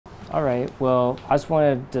All right. Well, I just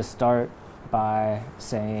wanted to start by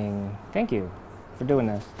saying thank you for doing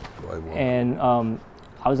this. And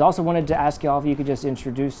I was also wanted to ask y'all if you could just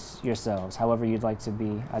introduce yourselves, however you'd like to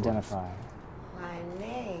be identified.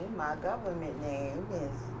 My government name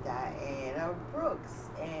is Dianna Brooks,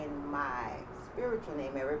 and my spiritual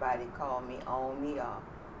name, everybody call me Omi or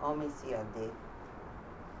Omi Siade.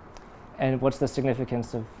 And what's the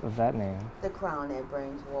significance of that name? The crown that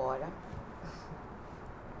brings water.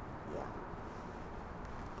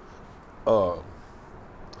 Yeah.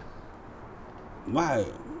 My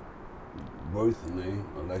birth name,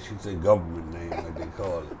 or like you say government name, like they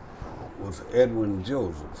call it, was Edwin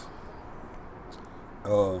Joseph.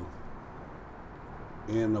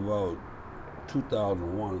 In about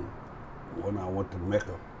 2001, when I went to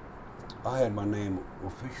Mecca, I had my name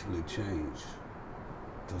officially changed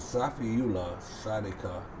to Safiullah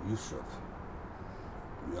Sadaqah Yusuf.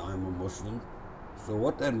 I'm a Muslim. So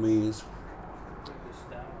what that means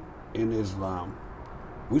in Islam,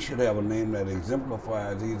 we should have a name that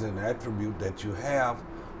exemplifies either an attribute that you have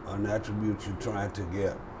or an attribute you're trying to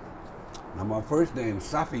get. Now my first name,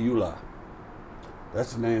 Safiullah,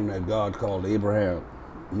 that's the name that God called Abraham.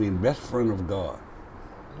 I mean, best friend of God.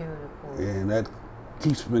 Beautiful. And that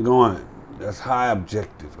keeps me going. That's high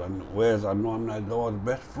objective. Whereas I know I'm not God's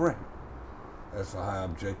best friend. That's a high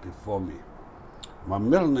objective for me. My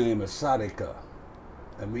middle name is Sadaqah.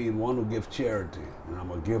 That means one who gives charity, and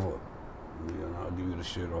I'm a giver. And I'll give you the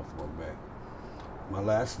shirt off my back. My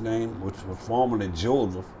last name, which was formerly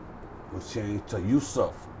Joseph, was changed to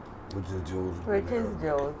Yusuf, which is Joseph. Which is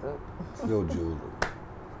Joseph. Still Joseph.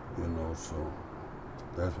 You know, so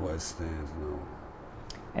that's why it stands now.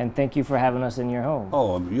 And thank you for having us in your home.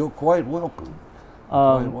 Oh, you're quite welcome.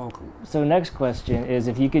 Quite welcome. So next question is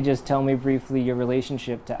if you could just tell me briefly your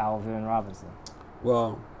relationship to Alvin Robinson.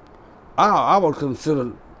 Well, I would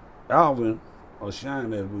consider Alvin, or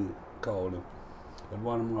Shine as we called him, as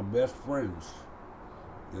one of my best friends,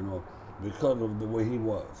 you know, because of the way he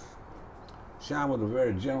was. Shine was a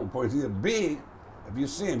very gentle person. He was big. If you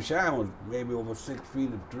see him, Shine was maybe over 6 feet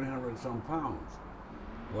and 300 some pounds.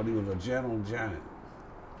 But he was a gentle giant.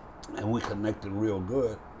 And we connected real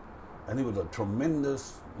good. And he was a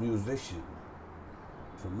tremendous musician.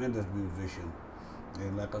 Tremendous musician.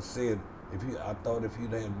 And like I said, I thought if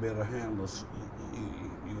he'd had better handlers,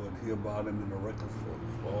 you would hear about him in the records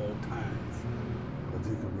for all times. Because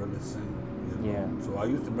he could really sing. You know? Yeah. So I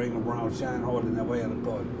used to bring him around Shine hard and never had a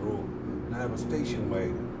car to roll. And I have a station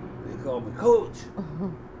wagon. They called me, Coach,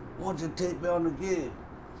 why don't you take me on the gig?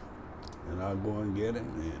 And I'd go and get him.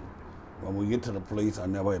 And when we get to the place, I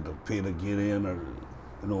never had to pay to get in, or,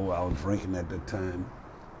 you know, I was drinking at the time.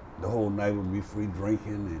 The whole night would be free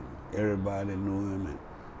drinking, and everybody knew him. And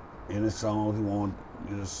any songs he wanted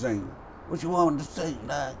you to sing, what you want to sing,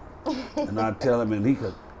 Doc? And I'd tell him, and he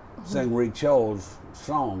could sing Ray Charles'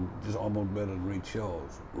 song just almost better than Ray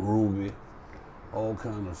Charles. Ruby, all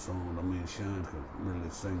kind of songs. I mean, Shine could really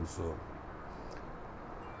sing, so.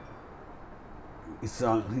 He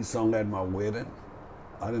sung at my wedding.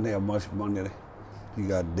 I didn't have much money. He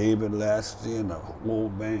got David Lastie and a whole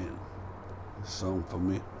band sung for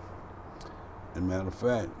me. And matter of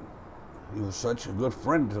fact, he was such a good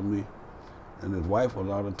friend to me. And his wife was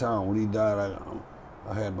out of town. When he died,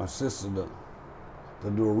 I had my sister to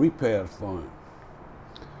do a repair for him.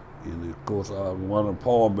 And of course, one of the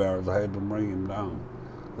pallbearers, I had to bring him down.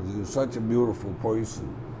 Because he was such a beautiful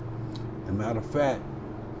person. And matter of fact,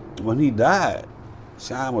 when he died,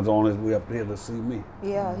 Shine was on his way up here to see me.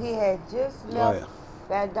 Yeah, he had just left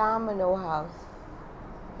that Domino house.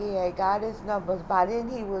 He had got his numbers. By then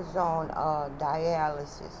he was on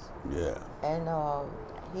dialysis. Yeah. And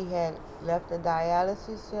he had left the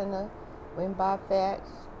dialysis center, went by fax,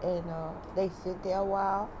 and they sit there a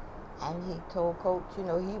while. And he told Coach, you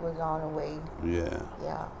know, he was on the way. Yeah.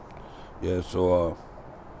 Yeah. Yeah, so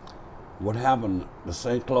what happened, the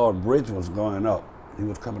St. Claude Bridge was going up. He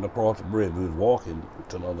was coming across the bridge. He was walking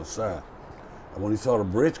to the other side. And when he saw the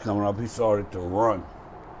bridge coming up, he started to run.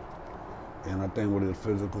 And I think with his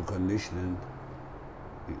physical conditioning,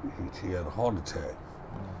 he had a heart attack.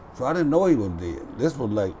 So I didn't know he was dead. This was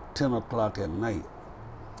like 10 o'clock at night.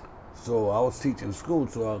 So I was teaching school,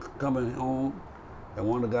 so I was coming home, and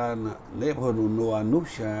one of the guys in the neighborhood who knew I knew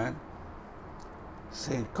Shine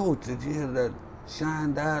said, Coach, did you hear that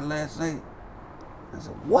Shine died last night? I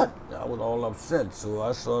said, what? I was all upset. So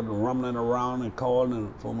I started rumbling around and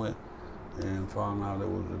calling for me and found out it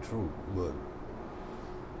was the truth. But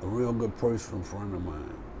a real good person, friend of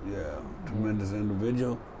mine. Yeah, tremendous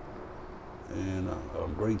individual and a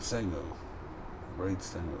great singer. Great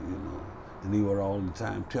singer, you know. And he would all the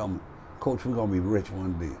time tell me, Coach, we're gonna be rich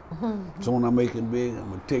one day. So when I make it big,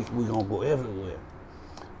 I'm gonna take, we're gonna go everywhere.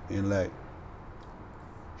 And like,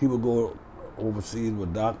 he would go overseas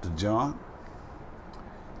with Dr. John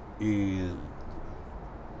and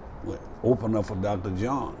would open up for Dr.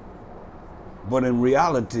 John. But in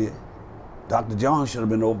reality, Dr. John should have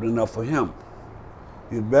been opening up for him.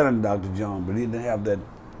 He was better than Dr. John, but he didn't have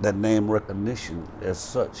that name recognition as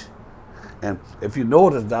such. And if you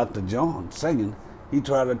notice Dr. John singing, he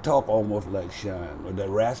tried to talk almost like Shine, with that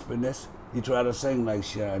raspiness. He tried to sing like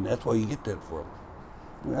Shine. That's where you get that from.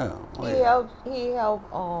 Yeah. He helped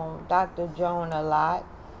Dr. John a lot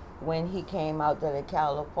when he came out to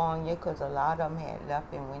California, because a lot of them had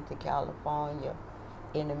left and went to California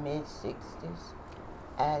in the mid-60s.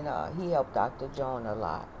 And he helped Dr. John a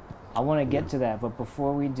lot. I want to get to that, but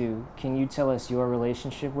before we do, can you tell us your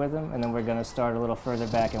relationship with him? And then we're going to start a little further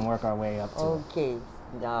back and work our way up to Okay.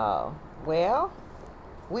 Well,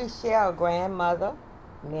 we share a grandmother,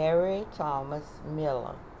 Mary Thomas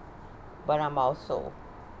Miller, but I'm also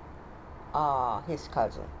his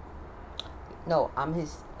cousin. No, I'm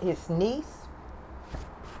his niece,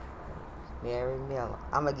 Mary Miller.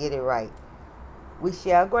 I'm going to get it right. We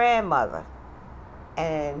share a grandmother,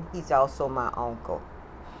 and he's also my uncle.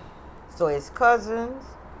 So his cousins,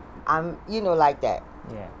 like that.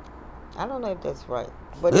 Yeah. I don't know if that's right.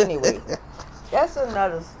 But anyway, that's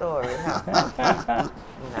another story. Huh?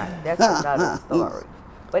 That's another story.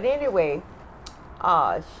 But anyway,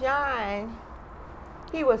 Shine,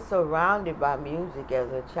 he was surrounded by music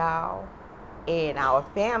as a child. And our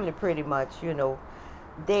family pretty much,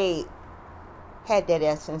 they had that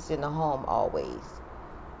essence in the home always.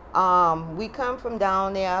 We come from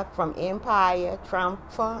down there, from Empire,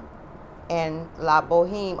 Triumphant, and La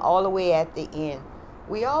Boheme, all the way at the end.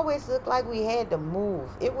 We always looked like we had to move.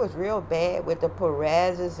 It was real bad with the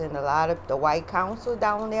Perez's and a lot of the white council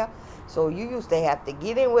down there. So you used to have to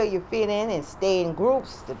get in where you fit in and stay in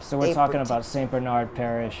groups. So we're talking about St. Bernard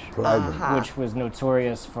Parish, which was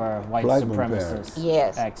notorious for white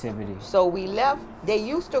supremacist activity. So we left. They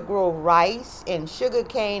used to grow rice and sugar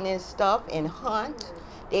cane and stuff and hunt.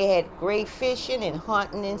 They had great fishing and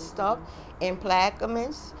hunting and stuff in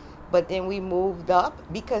Plaquemines. But then we moved up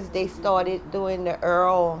because they started doing the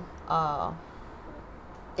Earl,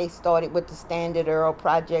 they started with the Standard Earl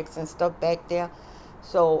projects and stuff back there.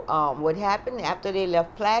 So what happened, after they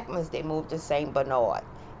left Plaquemines, they moved to St. Bernard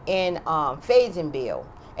in Fayetteville.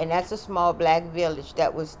 And that's a small black village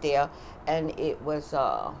that was there. And it was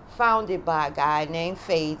founded by a guy named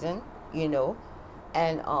Faison,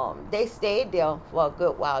 And they stayed there for a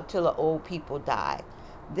good while till the old people died.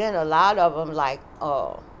 Then a lot of them, like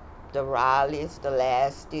the Rileys, the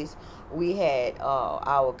Lasties, we had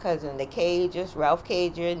our cousin, the Cagers, Ralph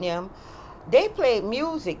Cager and them. They played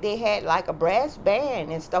music. They had like a brass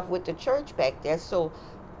band and stuff with the church back there. So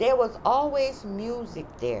there was always music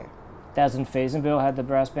there. That's in Fayetteville had the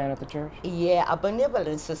brass band at the church? Yeah, a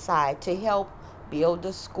benevolent society to help build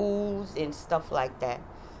the schools and stuff like that.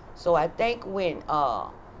 So I think when, I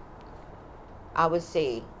would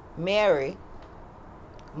say, Mary,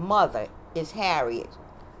 mother, is Harriet.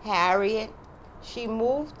 Harriet, she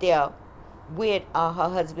moved there with her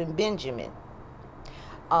husband, Benjamin.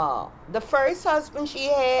 The first husband she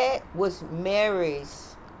had was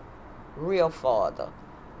Mary's real father.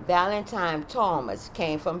 Valentine Thomas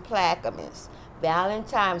came from Plaquemines.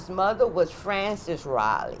 Valentine's mother was Frances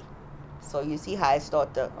Riley. So you see how it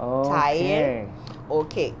started to tie in?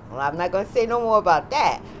 Okay, well, I'm not going to say no more about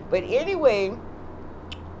that. But anyway,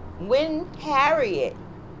 when Harriet,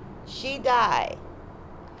 she died,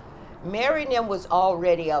 Mary and them was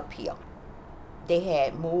already up here. They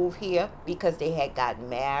had moved here because they had gotten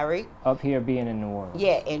married. Up here being in New Orleans?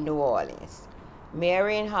 Yeah, in New Orleans.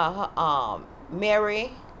 Mary and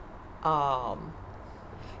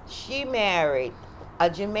she married a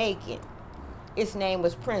Jamaican. His name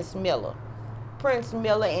was Prince Miller. Prince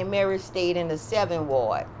Miller and Mary stayed in the 7th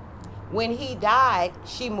Ward. When he died,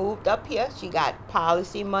 she moved up here. She got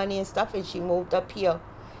policy money and stuff, and she moved up here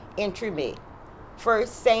in Treme.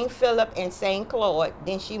 First St. Philip and St. Claude,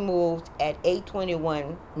 then she moved at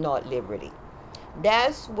 821 North Liberty.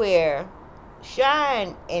 That's where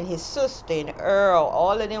Shine and his sister and Earl,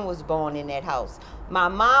 all of them was born in that house. My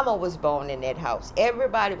mama was born in that house.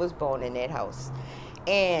 Everybody was born in that house.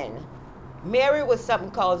 And Mary was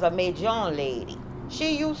something called a Majon lady.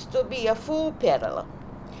 She used to be a food peddler.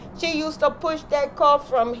 She used to push that car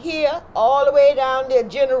from here all the way down there,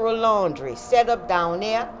 General Laundry, set up down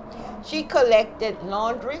there. She collected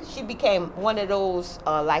laundry. She became one of those,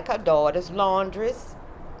 like her daughter's, laundries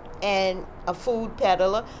and a food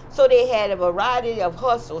peddler. So they had a variety of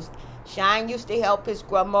hustles. Shine used to help his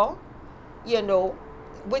grandma. you know,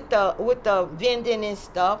 with the vending and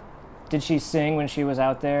stuff. Did she sing when she was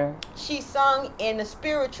out there? She sung in a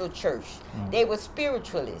spiritual church. They were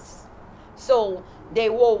spiritualists. So they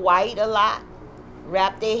wore white a lot,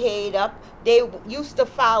 wrapped their head up. They used to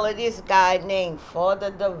follow this guy named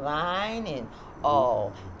Father Divine, and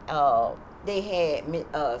they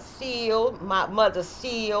had Seal, my mother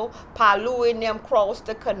Seal, Palu and them crossed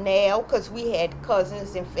the canal, because we had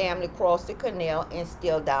cousins and family cross the canal and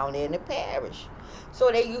still down in the parish. So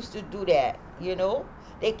they used to do that, you know.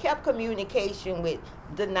 They kept communication with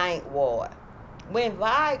the Ninth Ward. When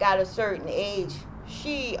Vi got a certain age,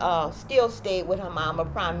 she still stayed with her mama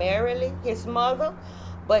primarily, his mother.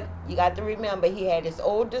 But you got to remember, he had his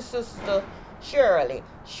older sister, Shirley.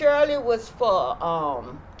 Shirley was for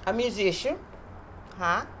a musician.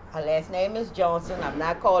 Her last name is Johnson. I'm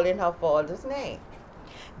not calling her father's name.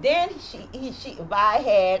 Then Vi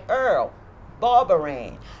had Earl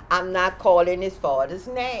Barberan. I'm not calling his father's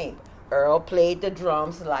name. Earl played the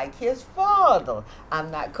drums like his father.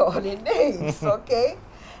 I'm not calling names, okay?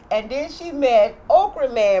 And then she met Okra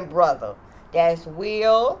Man brother. That's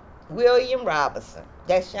William Robinson.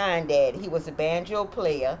 That's Shine Dad. He was a banjo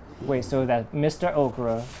player. Wait, so that Mr.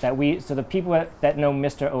 Okra, so the people that know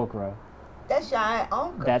Mr. Okra. That's Shine's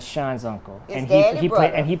uncle. That's Shine's uncle. His daddy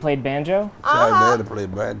brother. He played banjo? Shine Daddy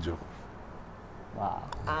played banjo. Wow.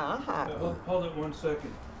 Hold it 1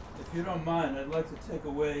 second. If you don't mind, I'd like to take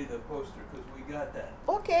away the poster because we got that.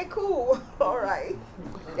 Okay, cool. All right.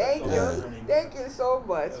 Thank you. Thank you so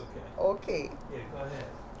much. Okay. Yeah, go ahead.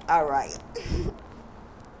 All right.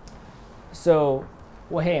 So,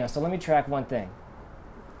 well, hang on. So let me track one thing.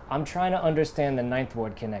 I'm trying to understand the Ninth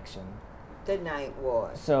Ward connection. The Ninth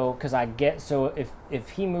Ward. So, because if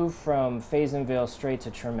he moved from Fayetteville straight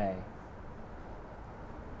to Treme,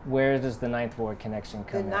 where does the Ninth Ward connection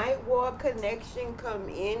come in? The Ninth Ward connection come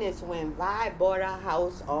in is when Vi bought a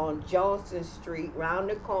house on Johnson Street, round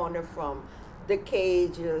the corner from the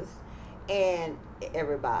Cages and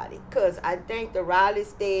everybody. Because I think the Riley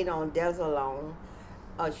stayed on Desalone.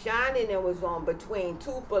 Shining it was on between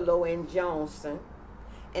Tupelo and Johnson,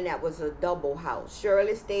 and that was a double house.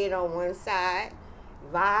 Shirley stayed on one side.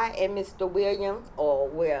 Vi and Mr. Williams,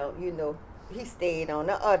 he stayed on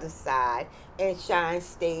the other side, and Shine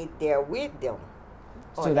stayed there with them.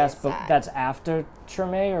 So that's after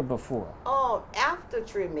Treme or before? Oh, after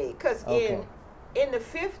Treme, because in the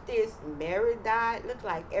 50s, Mary died. Looked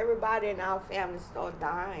like everybody in our family started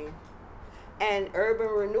dying. And urban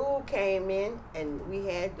renewal came in, and we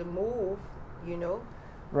had to move, you know.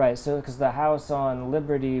 Right, so because the house on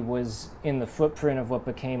Liberty was in the footprint of what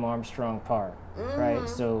became Armstrong Park, right?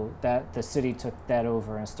 So that the city took that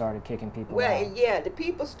over and started kicking people out. Well, yeah, the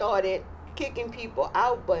people started kicking people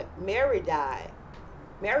out, but Mary died.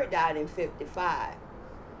 Mary died in 55.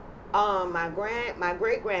 My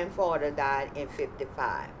great-grandfather died in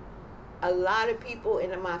 55. A lot of people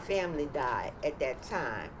in my family died at that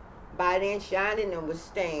time. By then, Shining was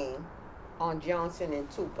staying on Johnson and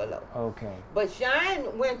Tupelo. Okay. But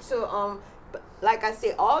Shine went to, like I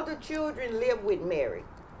said, all the children lived with Mary.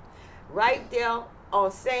 Right there on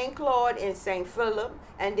St. Claude and St. Philip,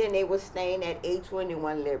 and then they were staying at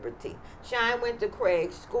 821 Liberty. Shine went to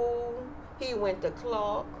Craig School. He went to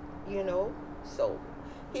Clark, you know. So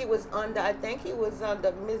he was under, I think he was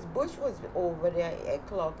under, Miss Busch was over there at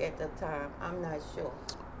Clark at the time. I'm not sure.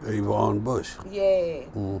 Yvonne Busch. Yeah.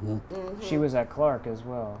 She was at Clark as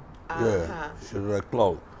well. Yeah, she was at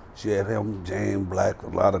Clark. She had him, James Black, a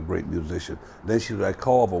lot of great musicians. Then she was at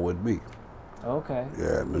Carver with me. Okay.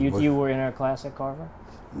 Yeah, you were in her class at Carver?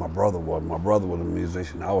 My brother was. My brother was a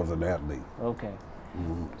musician. I was an athlete. Okay.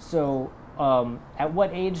 So, at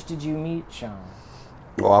what age did you meet Sean?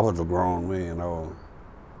 Oh, I was a grown man.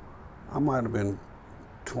 I might have been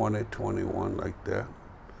 20, 21, like that.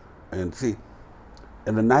 And see,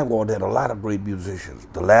 in the Ninth Ward, they had a lot of great musicians.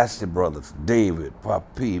 The Lastie brothers, David,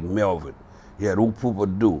 Papi, Melvin. You had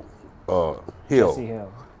Upupa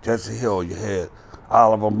Hill. Jesse Hill. You had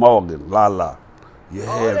Oliver Morgan, Lala. You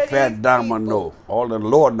had Fat Domino, all in the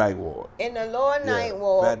Lower Ninth Ward. In the Lower Ninth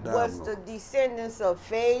Ward was the descendants of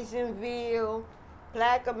Fayetteville,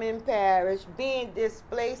 Plaquemine Parish, being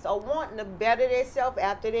displaced or wanting to better themselves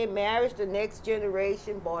after their marriage. The next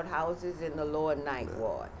generation bought houses in the Lower Ninth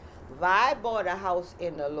Ward. Vi bought a house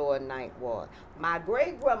in the Lower Ninth Ward. My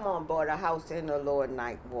great-grandma bought a house in the Lower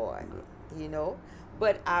Ninth Ward, you know.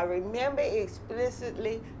 But I remember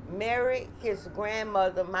explicitly Mary, his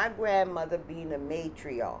grandmother, my grandmother being a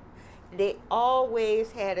matriarch. They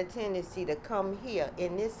always had a tendency to come here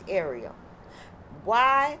in this area.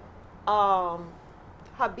 Why?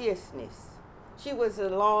 Her business. She was a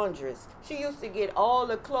laundress. She used to get all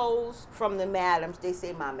the clothes from the madams. They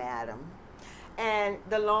say my madam. And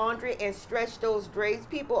the laundry and stretch those drapes.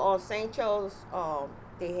 People on St. Charles,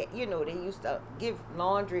 they had, you know, they used to give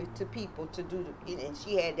laundry to people to do and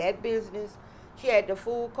she had that business. She had the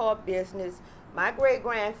food court business. My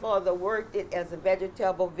great-grandfather worked it as a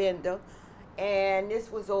vegetable vendor, and this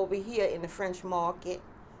was over here in the French Market.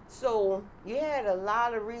 So you had a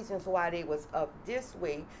lot of reasons why they was up this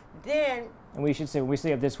way. Then, and we should say, when we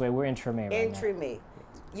say up this way, we're in Treme right now. In Treme.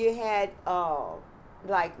 You had,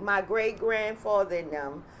 like my great-grandfather and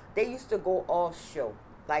them, they used to go offshore.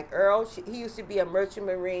 Like Earl, he used to be a merchant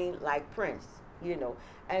marine like Prince, you know.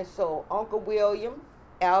 And so Uncle William,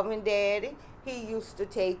 Alvin daddy, he used to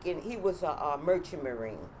take in, he was a merchant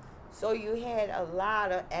marine. So you had a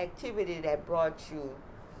lot of activity that brought you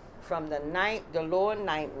from the lower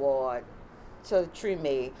Ninth Ward to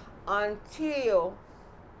Treme until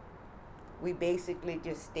we basically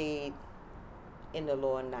just stayed in the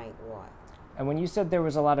lower Ninth Ward. And when you said there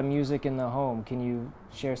was a lot of music in the home, can you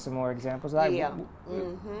share some more examples of that? Yeah.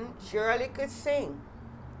 Shirley could sing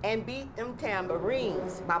and beat them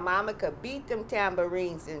tambourines. My mama could beat them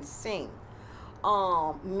tambourines and sing.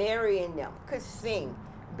 Mary and them could sing,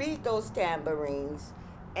 beat those tambourines,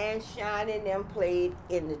 and Shine and them played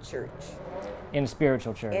in the church. In a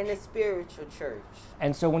spiritual church? In a spiritual church.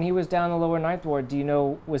 And so when he was down the lower Ninth Ward, do you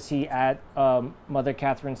know, was he at Mother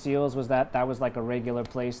Catherine Seals? Was that was like a regular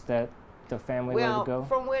place that the family would go? Well,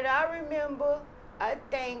 from what I remember, I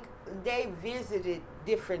think they visited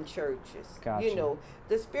different churches. Gotcha. You know,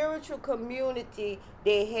 the spiritual community,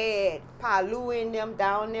 they had Palu in them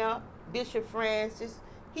down there, Bishop Francis.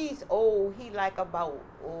 He's old. He like about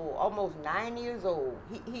almost 9 years old.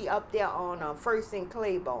 He up there on First and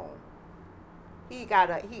Claiborne. He's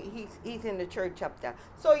in the church up there.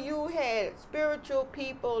 So you had spiritual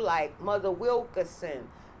people like Mother Wilkerson,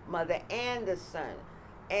 Mother Anderson,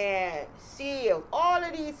 and Seals. All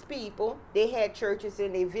of these people, they had churches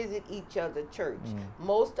and they visit each other's church.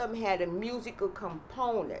 Most of them had a musical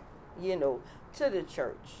component, you know, to the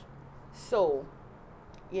church. So,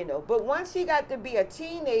 you know, but once he got to be a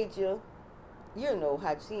teenager, you know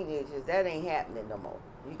how teenagers, that ain't happening no more.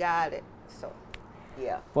 You got it? So,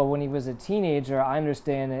 yeah. Well, when he was a teenager, I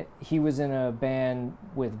understand that he was in a band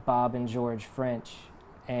with Bob and George French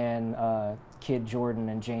and Kid Jordan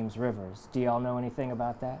and James Rivers. Do y'all know anything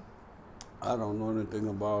about that? I don't know anything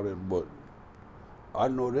about it, but I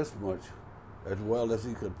know this much. As well as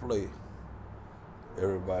he could play,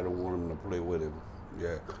 everybody wanted him to play with him.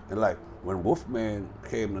 Yeah. And like when Wolfman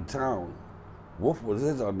came to town, Wolf was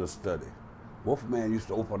his understudy. Wolfman used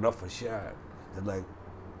to open up for Shine. And like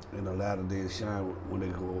in the latter days, Shine, when they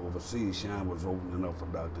go overseas, Shine was opening up for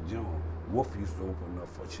Dr. Jones. Wolf used to open up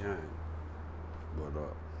for Shine. But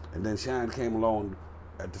and then Shine came along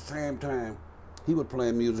at the same time. He was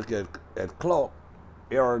playing music at Clark.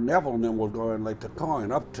 Aaron Neville and them was going like to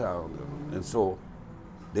Coin Uptown, and so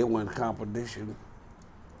they went competition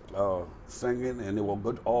singing, and they were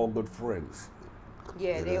all good friends.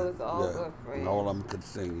 Yeah, they was all good friends. And all of them could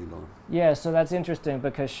sing, you know. Yeah, so that's interesting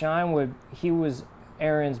because Shine he was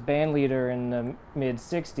Aaron's band leader in the mid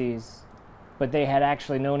 '60s, but they had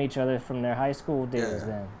actually known each other from their high school days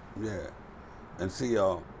then. Yeah, and see,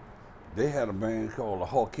 they had a band called the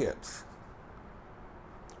Hawkettes.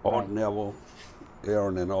 Art Neville,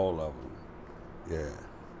 Aaron, and all of them. Yeah.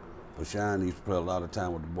 But Shine used to play a lot of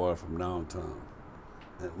time with the boy from downtown.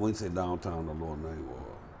 And when you say downtown, the Lower Ninth Ward,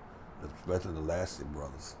 especially the Lastie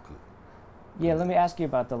brothers. Yeah, let me ask you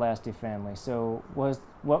about the Lastie family. So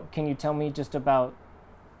what can you tell me just about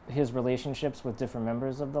his relationships with different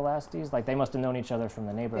members of the Lasties? Like they must have known each other from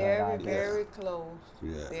the neighborhood. Very close.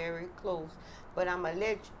 Yeah. Very close. But I'm going to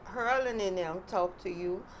let Hurlin and them talk to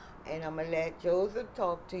you. And I'm going to let Joseph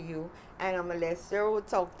talk to you, and I'm going to let Cyril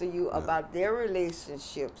talk to you about their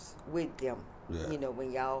relationships with them, you know,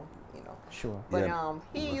 when y'all, you know. Sure. But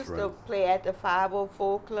he used to play at the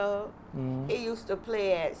 504 Club. He used to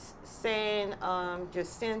play at San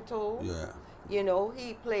Jacinto. Yeah. You know,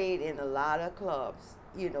 he played in a lot of clubs,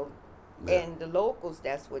 you know. And the locals,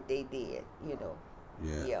 that's what they did, you know.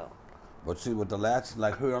 Yeah. But see, with the Lastie,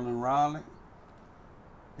 like Hurlin Raleigh,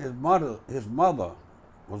 his mother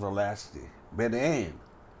was a Lastie, Betty Ann,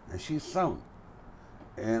 and she sung.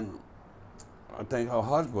 And I think her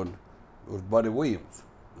husband was Buddy Williams,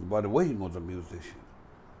 and Buddy Williams was a musician.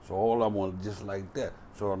 So all of them was just like that.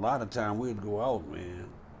 So a lot of time we'd go out, man,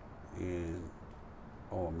 and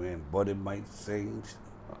oh man, Buddy might sing,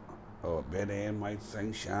 Betty Ann might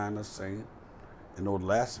sing, Shiner sing, and those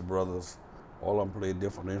Lastie brothers, all of them played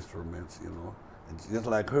different instruments, you know. And just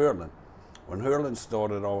like Hurlin. When Hurlin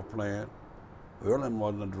started off playing, Erlen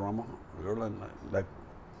wasn't a drummer. Erlen, like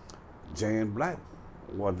Jane Black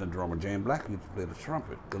wasn't a drummer. Jane Black used to play the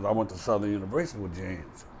trumpet because I went to Southern University with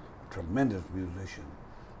James, tremendous musician.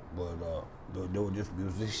 But they were just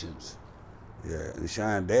musicians. Yeah, and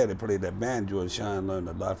Shine Daddy played that banjo, and Shine learned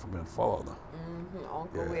a lot from his father.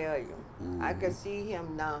 Uncle William. I can see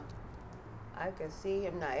him now. I can see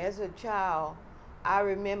him now. As a child, I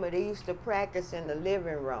remember they used to practice in the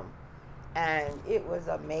living room. And it was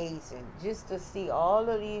amazing just to see all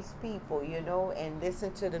of these people, you know, and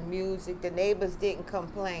listen to the music. The neighbors didn't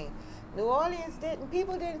complain. New Orleans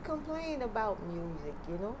people didn't complain about music,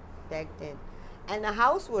 you know, back then. And the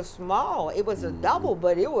house was small. It was a double,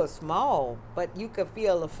 but it was small. But you could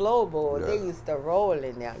feel the floorboard. They used to roll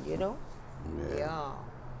in there, you know? Yeah.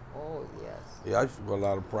 Oh, yes. Yeah, I used to go a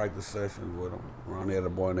lot of practice sessions with him. Around there, the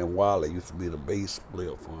boy named Wiley used to be the bass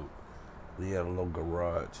player for him. He had a little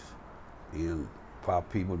garage. And Pop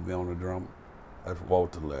P would be on the drum. That's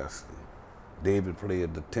Walter Lastie. David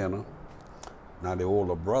played the tenor. Now the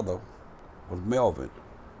older brother was Melvin.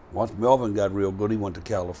 Once Melvin got real good, he went to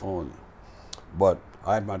California. But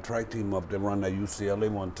I had my track team up there running at UCLA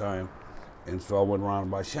one time, and so I went around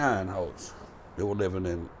by Shine House. They were living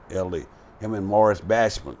in LA. Him and Morris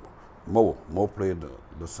Bashman. Mo played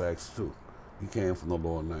the sax too. He came from the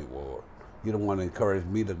Lower Ninth Ward. He the one that encouraged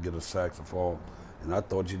me to get a saxophone. And I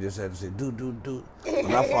thought you just had to say, do.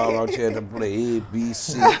 When I found out you had to play A, B,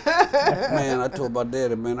 C. Man, I told my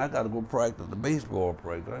daddy, man, I got to go practice the baseball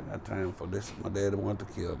practice. I ain't got time for this. My daddy wanted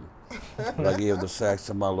to kill me. But I gave the sax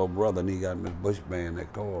to my little brother, and he got Miss Busch band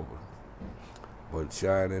at Corbin. But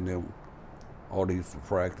Shine and them, all they used to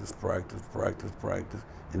practice.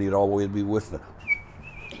 And he'd always be whistling.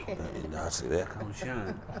 And I said, there comes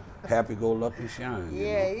Shine. Happy-go-lucky Shine.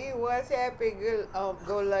 Yeah, you know? He was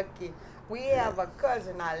happy-go-lucky. We have a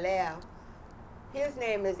cousin, I laugh. His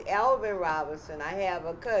name is Alvin Robinson. I have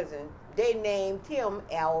a cousin. They named him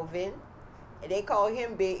Alvin, and they call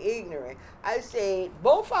him Big Ignorant. I say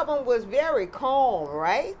both of them was very calm,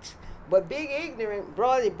 right? But Big Ignorant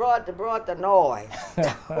brought the noise.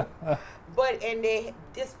 And their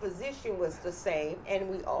disposition was the same, and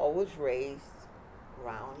we all was raised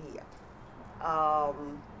around here.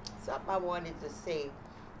 Something I wanted to say.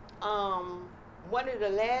 One of the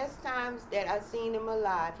last times that I seen him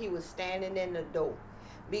alive, he was standing in the door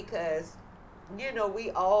because, you know, we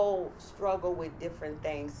all struggle with different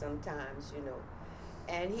things sometimes, you know.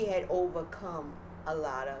 And he had overcome a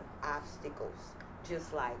lot of obstacles,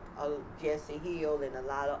 just like Jesse Hill and a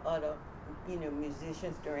lot of other, you know,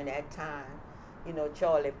 musicians during that time. You know,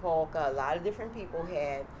 Charlie Parker, a lot of different people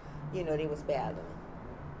had, you know, they was battling.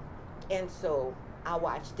 And so I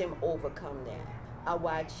watched him overcome that. I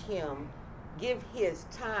watched him give his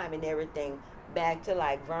time and everything back to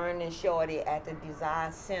like Vernon Shorty at the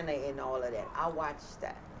Design Center and all of that. I watched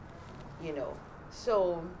that, you know.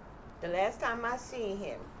 So the last time I seen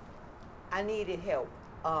him, I needed help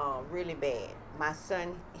really bad. My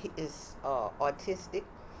son is autistic,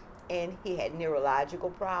 and he had neurological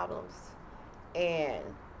problems, and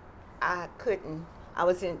I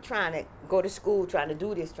was trying to go to school, trying to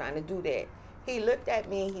do this, trying to do that. He looked at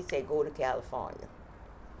me and he said, go to California.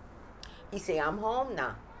 He said, I'm home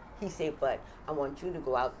now. He said, but I want you to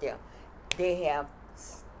go out there. They have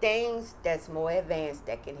things that's more advanced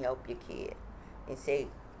that can help your kid. And say,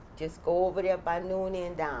 just go over there by Noon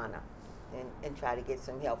and Dianna and try to get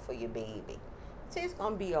some help for your baby. Say, it's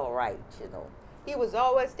going to be all right, you know. He was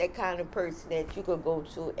always that kind of person that you could go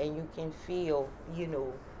to and you can feel, you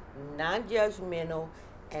know, non-judgmental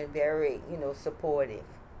and very, you know, supportive.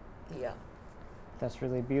 Yeah. That's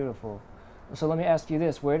really beautiful. So let me ask you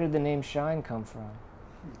this. Where did the name Shine come from?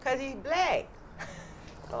 Because he's black.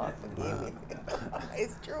 Lord, forgive me.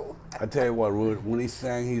 It's true. I tell you what, when he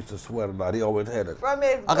sang, he used to sweat a lot. He always had a...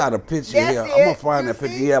 I got a picture here. I'm going to find that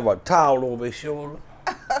picture. He have a towel over his shoulder.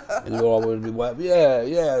 And he'll always be wiping.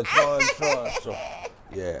 Yeah, so.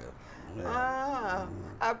 Yeah.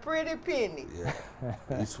 A pretty penny.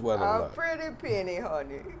 Yeah. He sweat a lot. A pretty penny,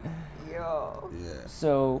 honey. Yo. Yeah.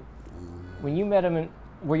 So when you met him,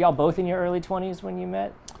 were y'all both in your early 20s when you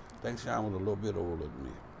met? I think Shine was a little bit older than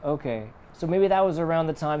me. Okay. So maybe that was around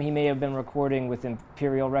the time he may have been recording with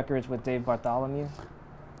Imperial Records with Dave Bartholomew?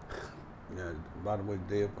 Yeah, by the way,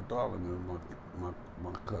 Dave Bartholomew is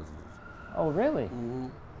my cousin. Oh, really? Mm-hmm.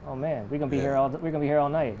 Oh man, we're gonna be here all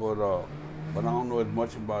night. But I don't know as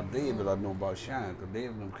much about Dave as I know about Shine, because Dave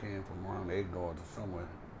and them came from around Eggard or somewhere.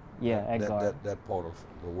 Yeah, Eggard. That part of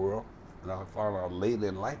the world. And I found out later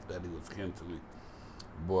in life that he was kin to me.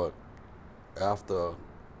 But after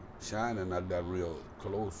Shine and I got real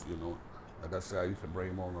close, you know. Like I said, I used to bring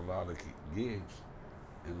him on a lot of gigs.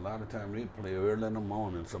 And a lot of times they'd play early in the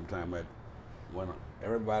morning sometime when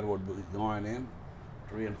everybody would be going in,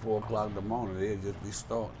 3 and 4 o'clock in the morning, they'd just be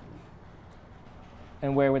starting.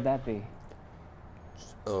 And where would that be?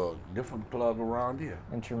 Different clubs around here.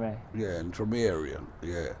 In Treme? Yeah, in Treme area,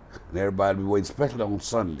 yeah. And everybody be waiting, especially on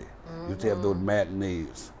Sunday. You used to have those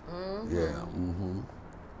matinees. Yeah.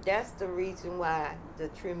 That's the reason why the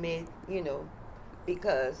Treme, you know,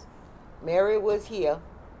 because Mary was here.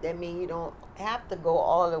 That means you don't have to go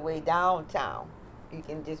all the way downtown. You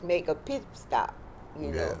can just make a pit stop,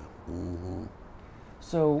 you know. Yeah.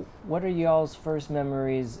 So what are y'all's first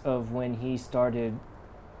memories of when he started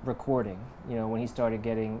recording? You know, when he started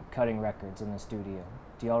cutting records in the studio?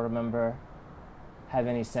 Do y'all remember, have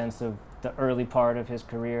any sense of the early part of his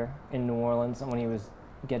career in New Orleans when he was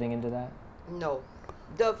getting into that? No.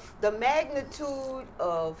 The magnitude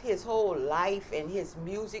of his whole life and his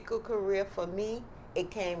musical career for me, it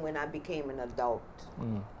came when I became an adult.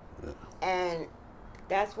 And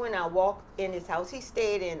that's when I walked in his house. He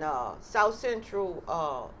stayed in South Central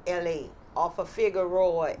LA off of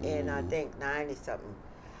Figueroa in I think 90-something.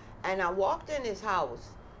 And I walked in his house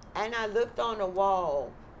and I looked on the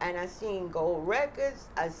wall and I seen gold records.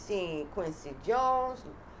 I seen Quincy Jones,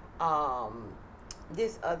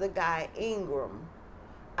 this other guy Ingram.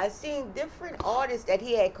 I seen different artists that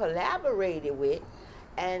he had collaborated with,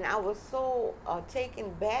 and I was so taken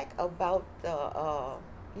back about the,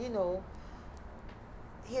 you know,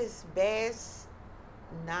 his vast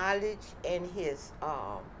knowledge and his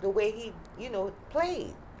the way he, you know,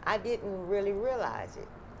 played. I didn't really realize it,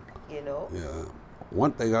 you know. Yeah.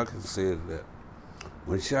 One thing I can say is that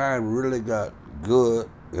when Shine really got good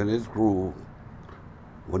in his groove,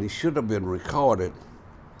 when he should have been recorded,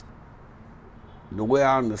 the way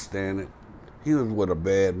I understand it, he was with a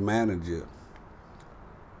bad manager,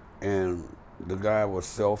 and the guy was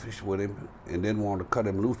selfish with him and didn't want to cut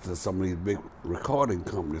him loose to some of these big recording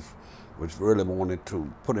companies, which really wanted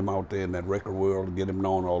to put him out there in that record world and get him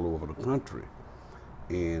known all over the country.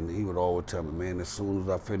 And he would always tell me, man, as soon as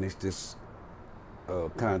I finish this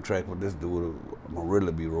contract with this dude, I'm gonna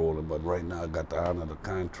really be rolling, but right now I got to honor the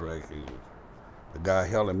contract. And the guy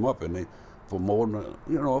held him up and for more than,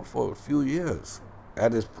 you know, for a few years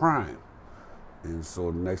at his prime. And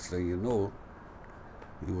so the next thing you know,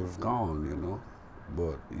 he was gone, you know.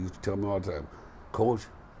 But he used to tell me all the time, Coach,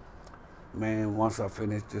 man, once I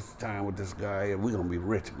finish this time with this guy, we're gonna be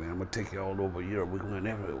rich, man. I'm gonna take you all over Europe. We're going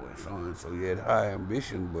everywhere. So he had high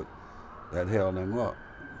ambition, but that held him up.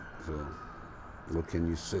 So what can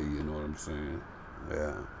you say, you know what I'm saying?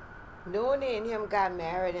 Yeah. Nooney and him got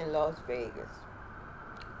married in Las Vegas.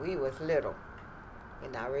 We was little,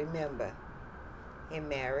 and I remember him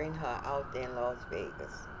marrying her out there in Las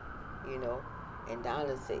Vegas, you know. And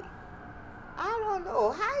Donna said, I don't know,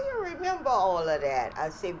 how you remember all of that? I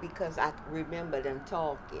said, because I remember them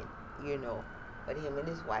talking, you know. But him and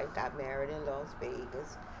his wife got married in Las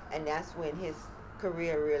Vegas, and that's when his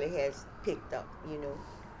career really has picked up, you know.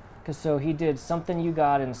 Cause so he did Something You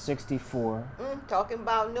Got in '64. Talking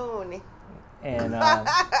about Nooney. And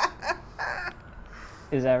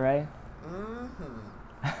is that right?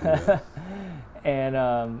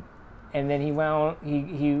 And then he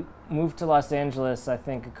moved to Los Angeles, I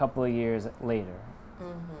think, a couple of years later.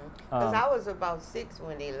 Because I was about 6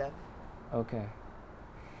 when he left. Okay.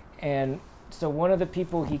 And so one of the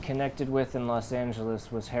people he connected with in Los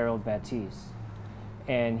Angeles was Harold Batiste.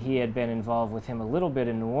 And he had been involved with him a little bit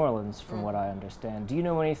in New Orleans, from what I understand. Do you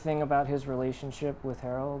know anything about his relationship with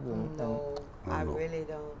Harold? No, I really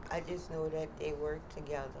don't. I just know that they worked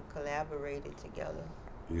together, collaborated together.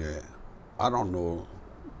 Yeah. I don't know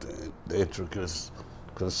the intricacies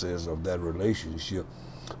of that relationship,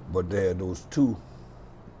 but they had those two,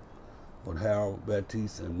 with Harold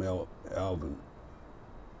Batiste and Alvin.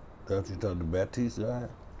 That's what you're talking about, Batiste guy?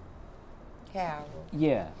 Harold.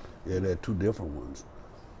 Yeah. Yeah, they're two different ones.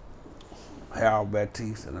 Harold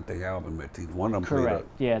Batiste and I think Alvin Batiste. One of them Correct.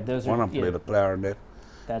 Played played a clarinet.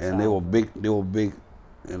 That's and they were big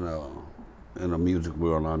in the music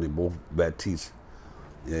world, and they both Batiste.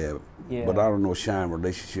 Yeah. But I don't know Shine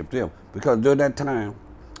relationship to them. Because during that time,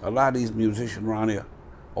 a lot of these musicians around here,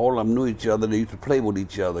 all of them knew each other. They used to play with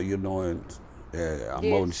each other, you know, and I'm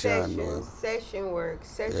more than Shine. Session work,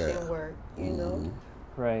 you know.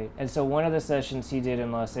 Right. And so one of the sessions he did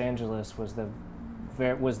in Los Angeles was the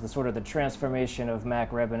sort of the transformation of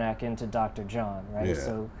Mac Rebennack into Dr. John, right? Yeah.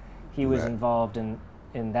 So he was involved in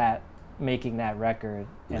that, making that record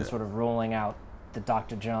and sort of rolling out the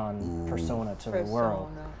Dr. John persona to the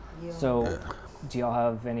world. Yeah. So do y'all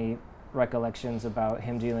have any recollections about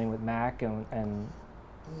him dealing with Mac and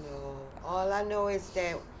No. All I know is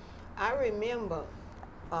that I remember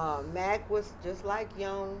Mac was just like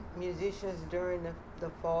young musicians during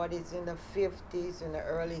the 40s and the 50s and the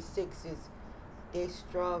early 60s. They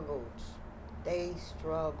struggled.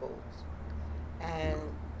 And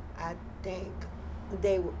I think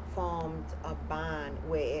they formed a bond,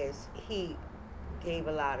 whereas he gave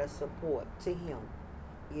a lot of support to him.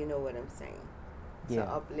 You know what I'm saying? Yeah.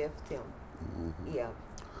 To uplift him. Mm-hmm. Yeah.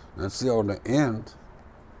 Now see, on the end,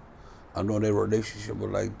 I know their relationship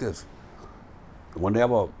was like this.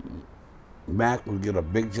 Whenever Mac would get a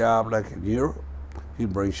big job like in Europe,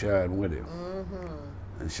 he'd bring Shine with him.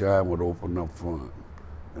 Mm-hmm. And Shine would open up front.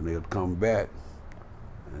 And they'd come back.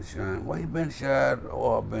 And Shine, where you been, Shine?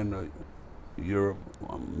 Oh, I've been to Europe.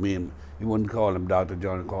 He wouldn't call him Dr.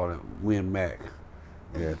 John, he'd call him me and Mac.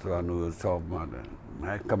 Yeah, so I knew he was talking about that.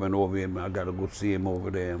 Mac coming over here, I got to go see him over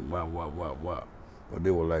there, and wow. But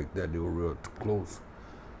they were like that, they were real close.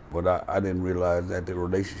 But I didn't realize that the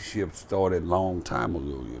relationship started a long time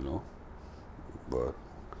ago, you know. But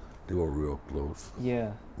they were real close.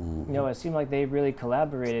 Yeah. Mm-hmm. You know, it seemed like they really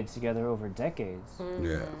collaborated together over decades. Mm-hmm.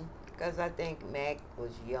 Yeah. Because I think Mac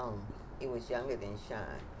was young. He was younger than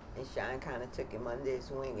Shine. And Shine kind of took him under his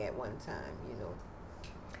wing at one time, you know.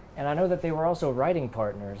 And I know that they were also writing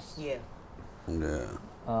partners. Yeah. Yeah.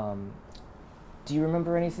 Do you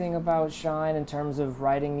remember anything about Shine in terms of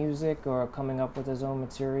writing music or coming up with his own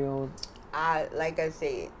material? Like I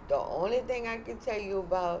said, the only thing I can tell you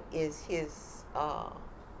about is his,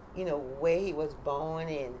 you know, where he was born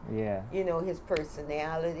and, Yeah. you know, his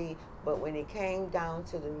personality. But when it came down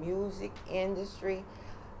to the music industry,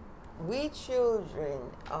 we children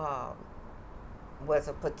was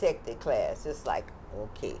a protected class. It's like,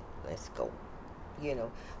 okay, let's go. You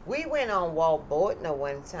know, we went on Walt Bortner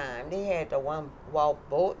one time. They had the one Walt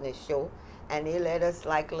Bortner show, and they let us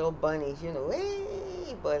like little bunnies, you know.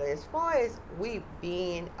 Hey, but as far as we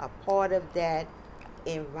being a part of that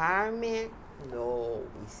environment, no,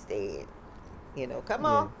 we stayed. You know, come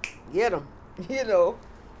on, get them. You know.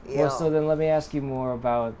 Yeah. Well, so then let me ask you more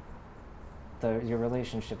about your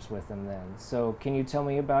relationships with him then. So can you tell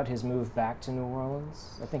me about his move back to New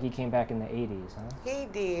Orleans? I think he came back in the 80s, huh? He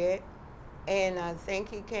did. And I think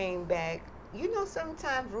he came back. You know,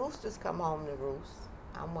 sometimes roosters come home to roost.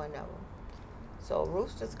 I'm one of them. So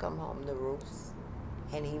roosters come home to roost.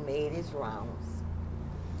 And he made his rounds.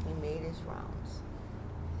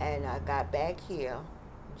 And I got back here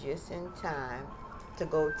just in time to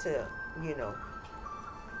go to, you know,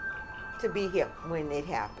 to be here when it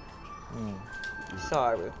happened.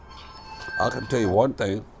 Sorry. I can tell you one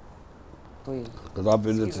thing. Please. Because I've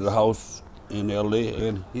been to the house in L.A.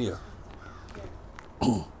 and here.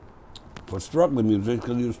 For struggling musicians,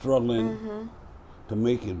 because you're struggling to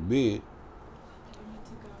make it big.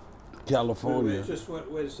 California.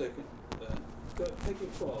 Wait a second. Take your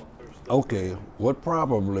call first. Okay, what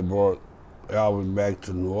probably brought Alvin back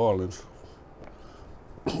to New Orleans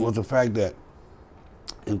was the fact that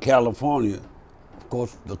in California, of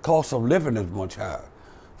course, the cost of living is much higher.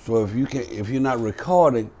 So if you're not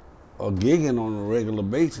recording or gigging on a regular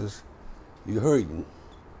basis, you're hurting.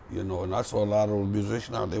 You know, and I saw a lot of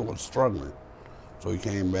musicians out there were struggling. So he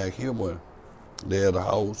came back here where they had a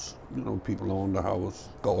house, you know, people owned the house,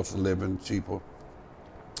 cost of living cheaper,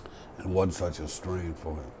 and wasn't such a strain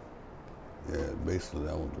for him. Yeah, basically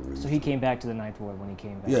that was the reason. So he came back to the Ninth Ward when he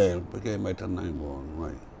came back? Yeah, he came back to the Ninth Ward,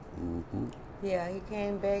 right. Mm-hmm. Yeah, he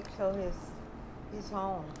came back to his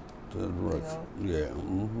home. To the roots, You know? yeah.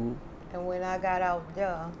 Mm-hmm. And when I got out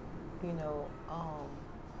there, you know,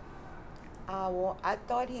 I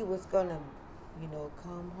thought he was gonna, you know,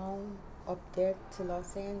 come home up there to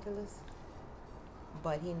Los Angeles,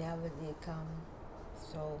 but he never did come.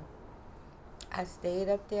 So I stayed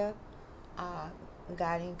up there.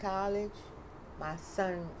 Got in college. My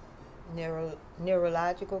son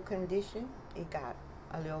neurological condition, it got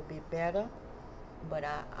a little bit better, but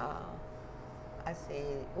I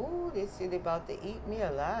said, ooh, this city about to eat me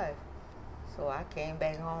alive. So I came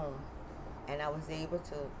back home, and I was able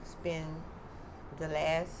to spend the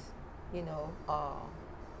last, you know,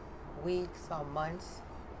 weeks or months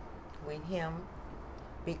with him,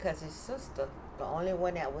 because his sister, the only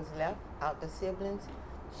one that was left out the siblings,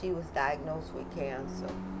 she was diagnosed with cancer.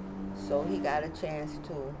 So he got a chance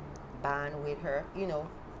to bond with her, you know,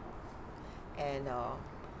 and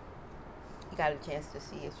he got a chance to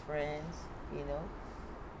see his friends, you know.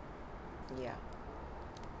 Yeah.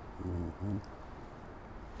 Mm-hmm.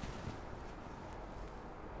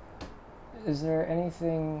 Is there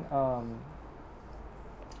anything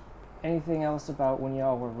else about when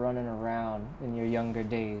y'all were running around in your younger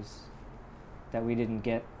days that we didn't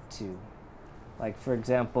get to? Like, for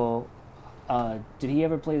example, did he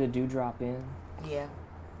ever play the Dewdrop Inn? Yeah.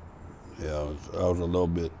 Yeah, I was a little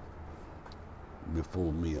bit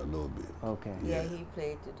before me, a little bit. Okay. Yeah, he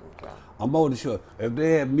played the doo-drop. I'm more than sure if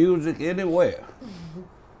they had music anywhere,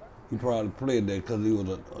 he probably played that because he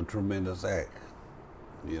was a tremendous act.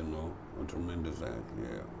 You know, a tremendous act.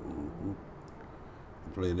 Yeah.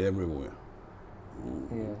 He played everywhere.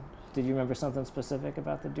 Yeah. Did you remember something specific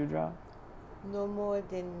about the dewdrop? No more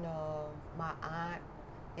than my aunt,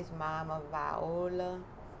 his mama Viola,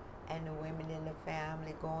 and the women in the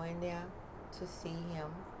family going there to see him,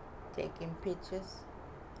 taking pictures,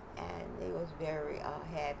 and they was very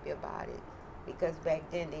happy about it because back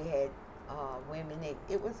then they had women.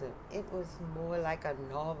 It was more like a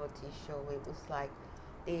novelty show. It was like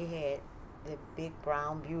they had the big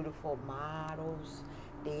brown beautiful models.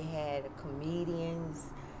 They had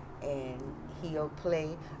comedians, and he'll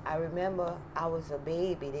play. I remember I was a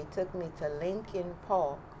baby. They took me to Lincoln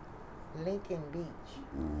Park, Lincoln Beach.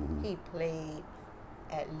 Mm-hmm. He played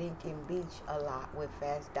at Lincoln Beach a lot with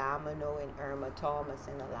Fast Domino and Irma Thomas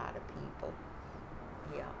and a lot of people.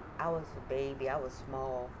 Yeah, I was a baby. I was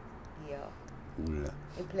small. Yeah. Yeah.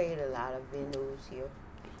 He played a lot of venues here.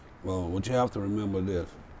 Well, what you have to remember this.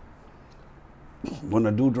 When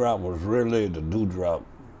the dewdrop was really the dewdrop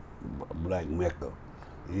black Mecca,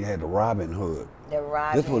 you had the Robin Hood. The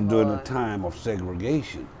Robin This was during the Hood. time of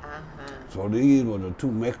segregation. Uh-huh. So these were the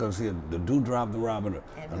two Meccas here, the dewdrop and the Robin Hood.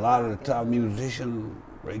 And A the lot of the Robin top Hood. musicians,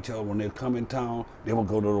 Rachel, when they come in town, they would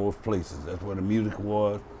go to those places. That's where the music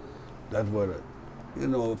was. That's where the, you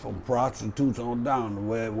know, from prostitutes on down,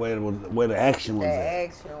 where the action was The at.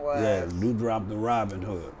 action was. Yeah, dewdrop and Robin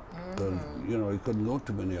Hood. Because, you know, you couldn't go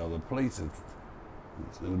to many other places.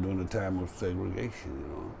 It was during the time of segregation, you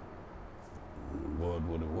know. It was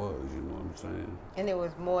what it was, you know what I'm saying? And it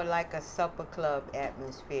was more like a supper club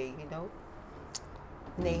atmosphere, you know.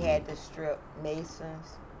 And they had the strip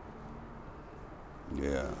Masons.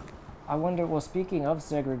 Yeah. I wonder, well, speaking of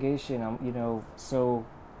segregation, you know, so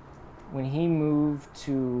when he moved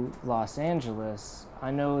to Los Angeles,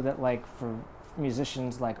 I know that, like, for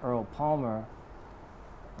musicians like Earl Palmer,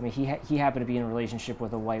 I mean, he happened to be in a relationship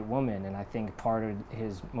with a white woman, and I think part of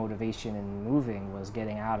his motivation in moving was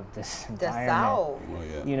getting out of this The environment. South. Well,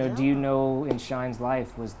 yeah. You know, do you know in Shine's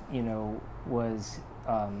life was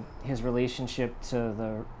his relationship to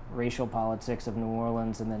the racial politics of New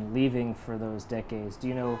Orleans and then leaving for those decades? Do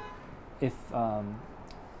you know if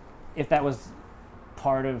that was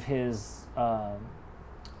part of his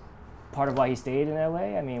part of why he stayed in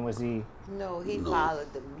LA? I mean, was he? No, he No.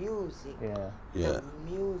 followed the music. Yeah. Yeah. The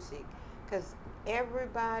music. Because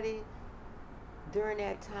everybody during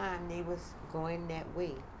that time, they was going that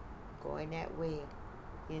way,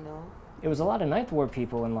 you know. It was a lot of Ninth Ward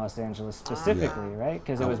people in Los Angeles specifically, right?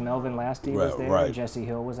 Because it was Melvin Lastie was Right, there, right. Jesse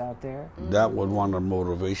Hill was out there. That was one of the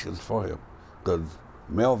motivations for him. Because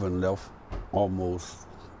Melvin left almost,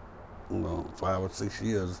 5 or 6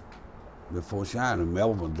 years before Shine, and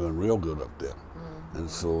Melvin was doing real good up there. And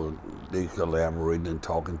so they collaborated and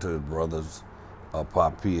talking to his brothers,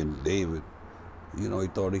 Poppy and David. You know, he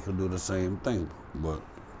thought he could do the same thing, but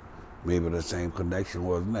maybe the same connection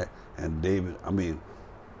wasn't there. And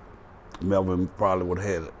Melvin probably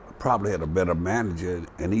had a better manager,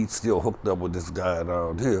 and he still hooked up with this guy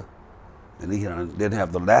down here, and he didn't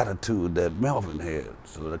have the latitude that Melvin had,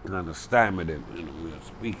 so that kind of stymied him in a way of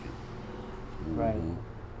speaking. Right.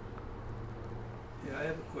 Yeah, I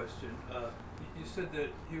have a question. You said that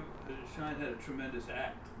Shine had a tremendous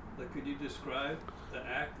act. Like, could you describe the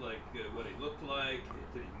act, like what he looked like?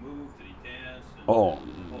 Did he move? Did he dance? And the whole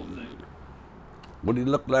thing. What he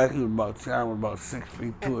looked like, Shine was about 6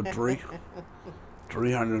 feet 2 or 3,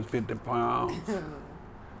 350 pounds,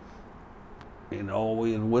 and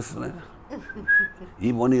always whistling.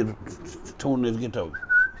 Even when he was tuning his guitar.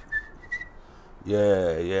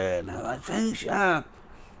 Yeah, now I sing Shine.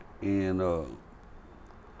 And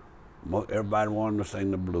everybody wanted to sing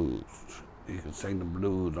the blues. He could sing the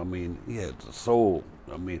blues. I mean, he had the soul.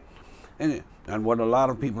 I mean, and what a lot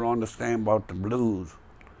of people don't understand about the blues,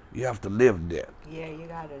 you have to live there. Yeah, you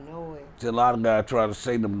gotta know it. See, a lot of guys try to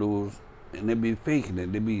sing the blues, and they be faking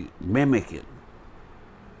it. They be mimicking.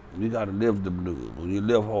 You gotta live the blues. When you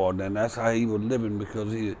live hard, then that's how he was living,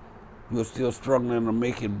 because he was still struggling to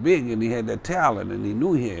make it big, and he had that talent, and he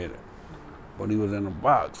knew he had it. But he was in a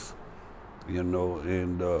box, you know,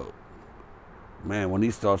 and man, when he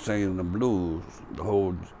started singing the blues, the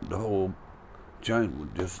whole joint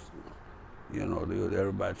would just, you know,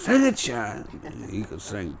 everybody, sing it, Shine. He could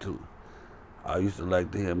sing too. I used to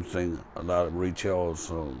like to hear him sing a lot of Ray Charles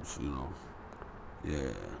songs, you know.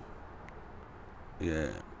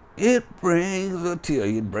 Yeah. It brings a tear.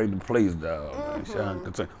 He'd bring the place down. Man. Shine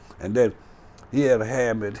could sing. And then he had a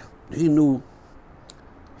habit, he knew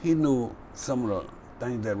some of the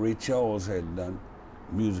things that Ray Charles had done,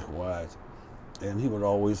 music-wise, and he would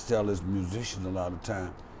always tell his musicians a lot of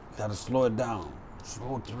time, you gotta slow it down,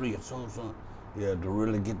 slow it 3, so, yeah, to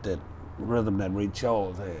really get that rhythm that Ray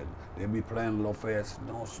Charles had. They'd be playing a little fast,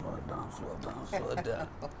 no, slow it down, slow it down, slow it down.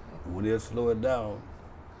 And when they slow it down,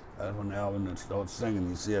 that's when Alvin would start singing.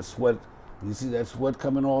 You see that sweat,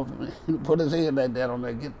 coming off? He put his hand like that on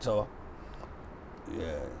that guitar.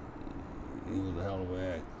 Yeah, he was a hell of an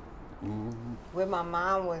act. Mm-hmm. When my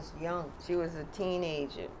mom was young, she was a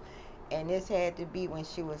teenager, and this had to be when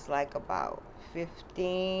she was like about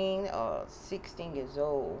 15 or 16 years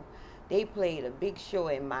old. They played a big show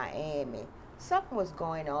in Miami. Something was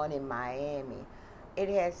going on in Miami. It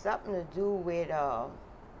had something to do with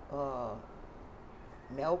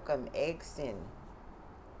Malcolm X and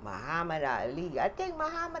Muhammad Ali. I think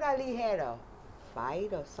Muhammad Ali had a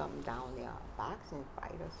fight or something down there, a boxing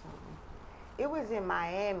fight or something. It was in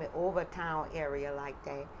Miami, Overtown area like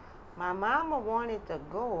that. My mama wanted to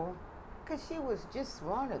go because she was just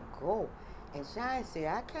want to go. And Shine said,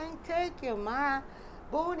 I can't take you, Ma.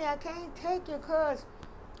 Booney, I can't take you because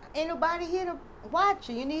ain't nobody here to watch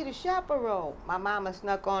you. You need a chaperone. My mama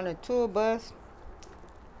snuck on a tour bus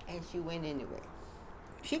and she went anyway.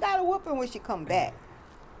 She got a whooping when she come back.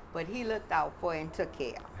 But he looked out for her and took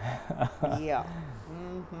care. Yeah.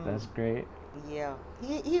 Mm-hmm. That's great. Yeah.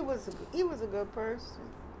 He was a good person.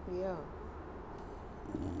 Yeah.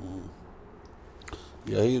 Mm-hmm.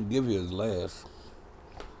 Yeah, he'd give you his last.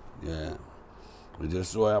 Yeah. It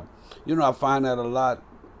just so happened. You know, I find that a lot.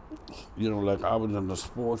 You know, like I was in the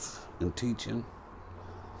sports and teaching.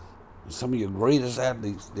 Some of your greatest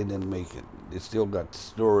athletes, they didn't make it. They still got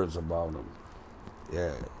stories about them.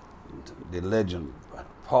 Yeah. The legend,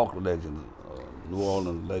 Park legend, New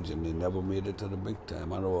Orleans legend, they never made it to the big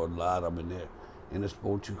time. I know a lot of them in there. In the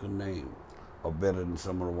sport you can name are better than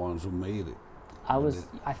some of the ones who made it.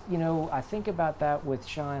 I think about that with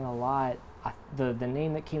Shine a lot. The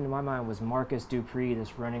name that came to my mind was Marcus Dupree,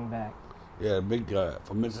 this running back. Yeah, the big guy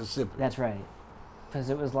from Mississippi. That's right. Because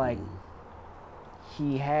it was like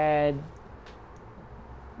he had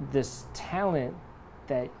this talent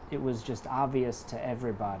that it was just obvious to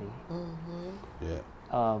everybody. Mm-hmm. Yeah.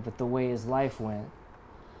 But the way his life went,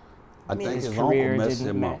 I think his uncle messed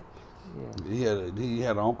him up. Yeah. He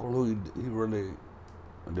had an uncle who he really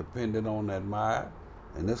depended on that mile,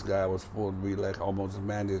 and this guy was supposed to be like almost a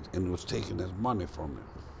man and was taking his money from him.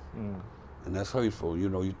 Mm. And that's hurtful. You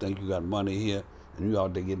know, you think you got money here, and you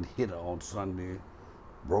out there getting hit on Sunday,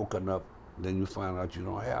 broken up, then you find out you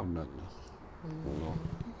don't have nothing. Mm. You know,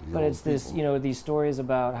 but it's people. This, you know, these stories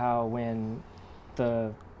about how when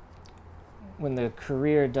the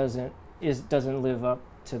career doesn't live up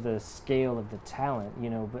to the scale of the talent, you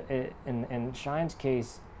know, but in Shine's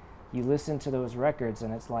case, you listen to those records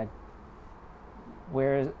and it's like,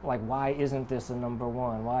 why isn't this a number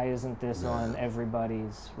one? Why isn't this on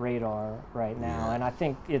everybody's radar right now? Yeah. And I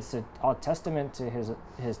think it's a testament to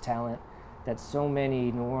his talent that so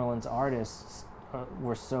many New Orleans artists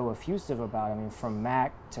were so effusive about. I mean, from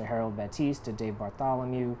Mac to Harold Batiste to Dave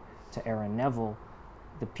Bartholomew to Aaron Neville,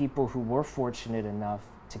 the people who were fortunate enough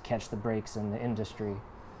to catch the breaks in the industry.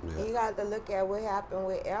 Yeah. You got to look at what happened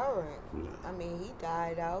with Aaron. Yeah. I mean, he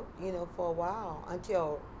died out, you know, for a while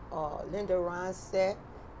until Linda Ronstadt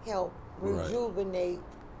helped rejuvenate,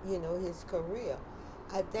 you know, his career.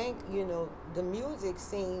 I think, you know, the music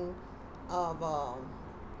scene of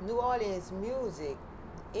New Orleans music,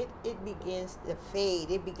 it begins to fade.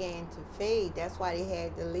 It began to fade. That's why they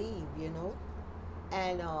had to leave, you know.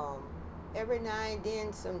 And every now and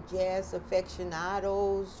then some jazz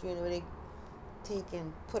aficionados, you know, they take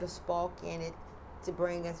and put a spark in it to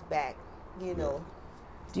bring us back, you know.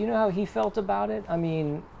 Do you know how he felt about it? I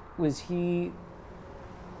mean, was he,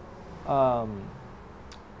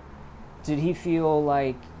 did he feel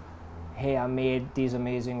like, hey, I made these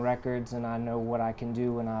amazing records and I know what I can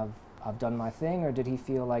do and I've done my thing? Or did he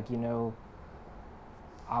feel like, you know,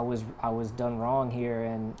 I was done wrong here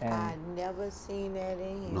and I never seen that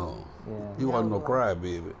in him. No. Yeah. He wasn't no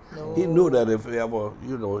crybaby. No. He knew that if ever,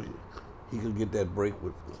 you know, he could get that break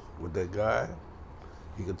with that guy,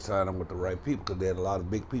 he could sign him with the right people, because they had a lot of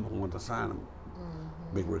big people who went to sign him.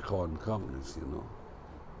 Mm-hmm. Big recording companies, you know.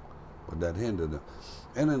 But that hindered him.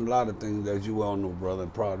 And then a lot of things, as you well know, brother,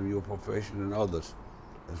 and proud of your profession and others,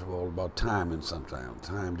 it's all about timing sometimes.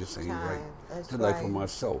 Time just ain't right. That's just right. like for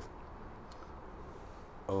myself.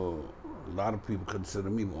 A lot of people consider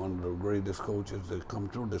me one of the greatest coaches that come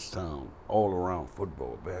through this town, all around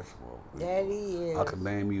football, basketball. That he is. I could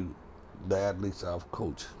name you the athletes I've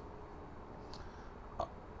coached.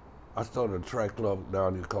 I started a track club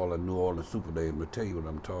down here called the New Orleans Super Day. I'm going to tell you what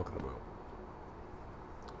I'm talking about.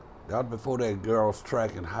 That was before that girls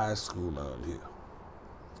track in high school down here.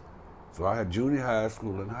 So I had junior high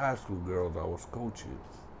school and high school girls I was coaching,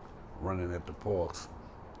 running at the parks.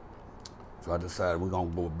 So I decided we're going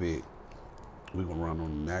to go big. We're going to run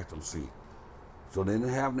on the national scene. So they didn't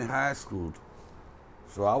have any high schools.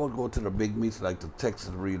 So I would go to the big meets like the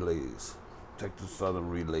Texas Relays, Texas Southern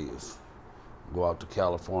Relays. Go out to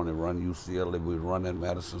California, run UCLA, we'd run at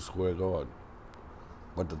Madison Square Garden.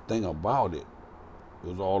 But the thing about it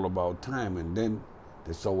was all about time. And then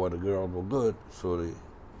they saw where the girls were good, so they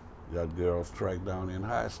got girls track down in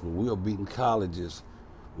high school. We were beating colleges.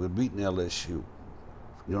 We were beating LSU,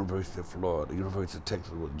 University of Florida, University of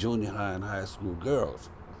Texas, with junior high and high school girls.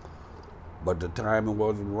 But the timing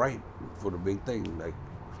wasn't right for the big thing. Like,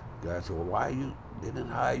 guys said, well, why they didn't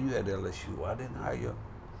hire you at LSU? Why didn't hire you?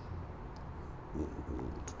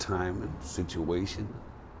 The timing, situation,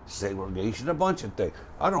 segregation, a bunch of things.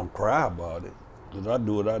 I don't cry about it, because I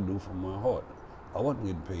do what I do from my heart. I wasn't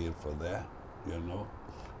getting paid for that, you know?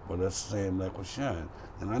 But that's the same like with Shine.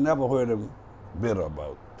 And I never heard him bitter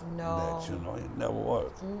about that, you know? He never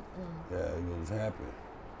was. Yeah, he was happy.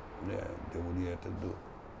 Yeah, did what he had to do.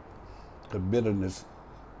 Because bitterness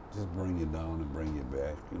just bring you down and bring you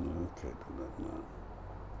back, you know? You can't do that now.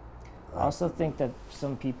 I also think that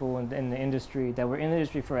some people in the industry, that were in the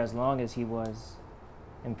industry for as long as he was,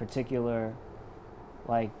 in particular,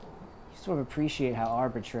 like, you sort of appreciate how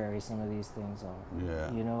arbitrary some of these things are.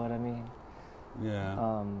 Yeah. You know what I mean?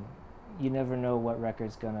 Yeah. You never know what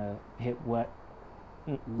record's gonna hit what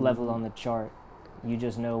level on the chart. You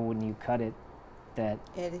just know when you cut it that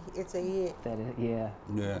it's a hit. Yeah.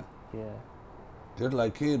 Yeah. Yeah. Just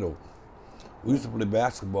like Kato. We used to play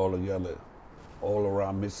basketball together all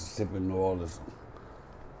around Mississippi, New Orleans,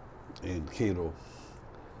 and Kato.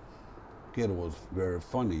 Kato was very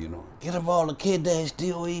funny, you know. Get the ball to Kid Dash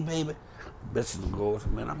DOE, baby. Best of the goals.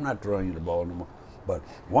 Man, I'm not throwing you the ball no more. But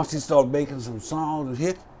once he started making some songs and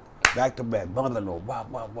hit, back to back, bundle, wop,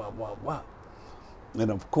 wop, wop, wop, wop. And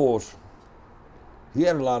of course, he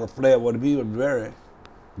had a lot of flair. What he was very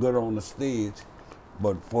good on the stage,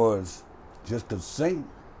 but for us just to sing,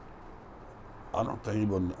 I don't think he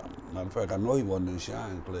wasn't. Matter of fact, I know he wasn't in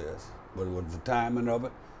Shine class, but it was the timing of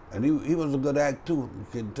it. And he was a good act too. You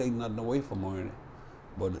couldn't take nothing away from him,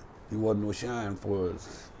 but he wasn't no Shine for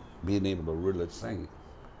us being able to really sing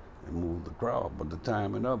and move the crowd. But the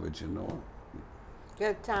timing of it, you know.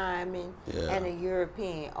 Good timing and a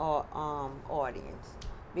European audience.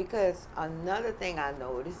 Because another thing I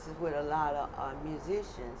noticed is with a lot of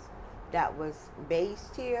musicians that was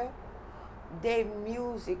based here, their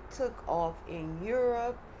music took off in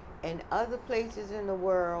Europe and other places in the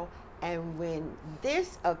world. And when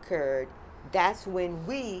this occurred, that's when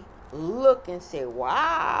we look and say,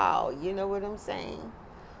 wow, you know what I'm saying?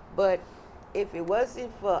 But if it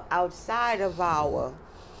wasn't for outside of our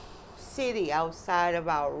city, outside of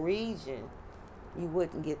our region, you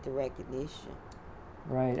wouldn't get the recognition.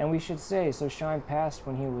 Right, and we should say, so Shine passed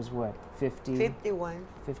when he was what, 50? 51.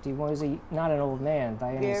 51, was he not an old man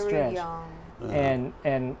by any stretch. Very young.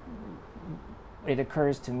 And it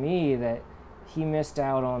occurs to me that he missed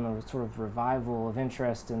out on a sort of revival of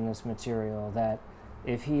interest in this material, that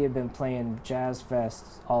if he had been playing jazz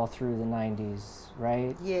fests all through the 90s,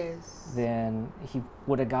 right? Yes. Then he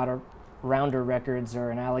would have got a Rounder Records or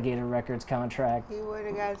an Alligator Records contract. He would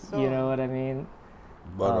have got sold. You know what I mean?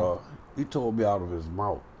 But he told me out of his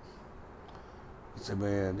mouth. He said,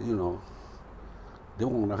 man, you know, they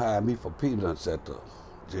want to hire me for peanuts at the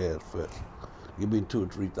Jazz Fest. Give me $2,000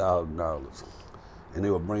 or $3,000. And they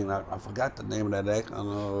were bringing out, I forgot the name of that act.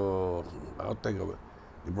 I'll think of it.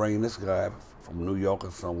 They're bringing this guy from New York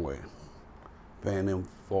or somewhere, paying him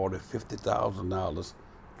 $40,000, $50,000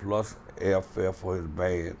 plus airfare for his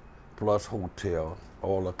band, plus hotel,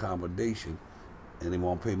 all accommodation, and they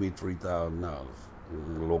won't pay me $3,000.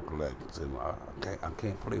 Local actors, and I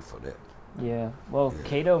can't play for that. Yeah, well, yeah.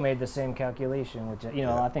 Kato made the same calculation, which, you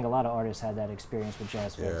know, I think a lot of artists had that experience with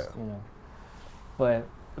Jazz Fest, you know. But,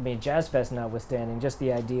 I mean, Jazz Fest notwithstanding, just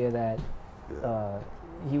the idea that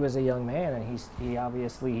he was a young man and he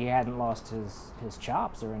obviously he hadn't lost his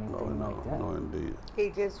chops or anything like that. No, indeed. He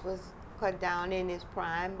just was cut down in his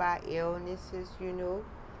prime by illnesses, you know,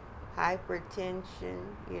 hypertension,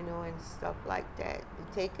 you know, and stuff like that.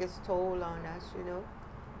 It take its toll on us, you know.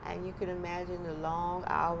 And you can imagine the long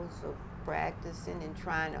hours of practicing and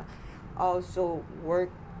trying to also work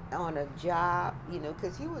on a job, you know,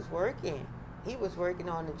 because he was working. He was working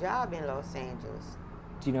on a job in Los Angeles.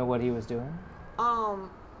 Do you know what he was doing? I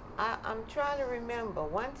I'm trying to remember.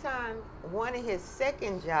 One time, one of his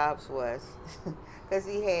second jobs was, because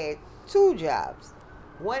he had 2 jobs.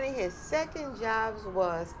 One of his second jobs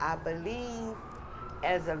was, I believe,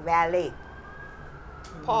 as a valet.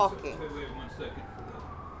 Parking. Wait 1 second for that.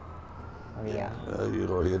 Oh, yeah. You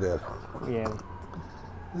don't hear that? Yeah.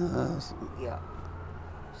 Yeah.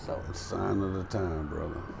 So. Sign of the time,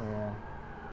 brother. Yeah.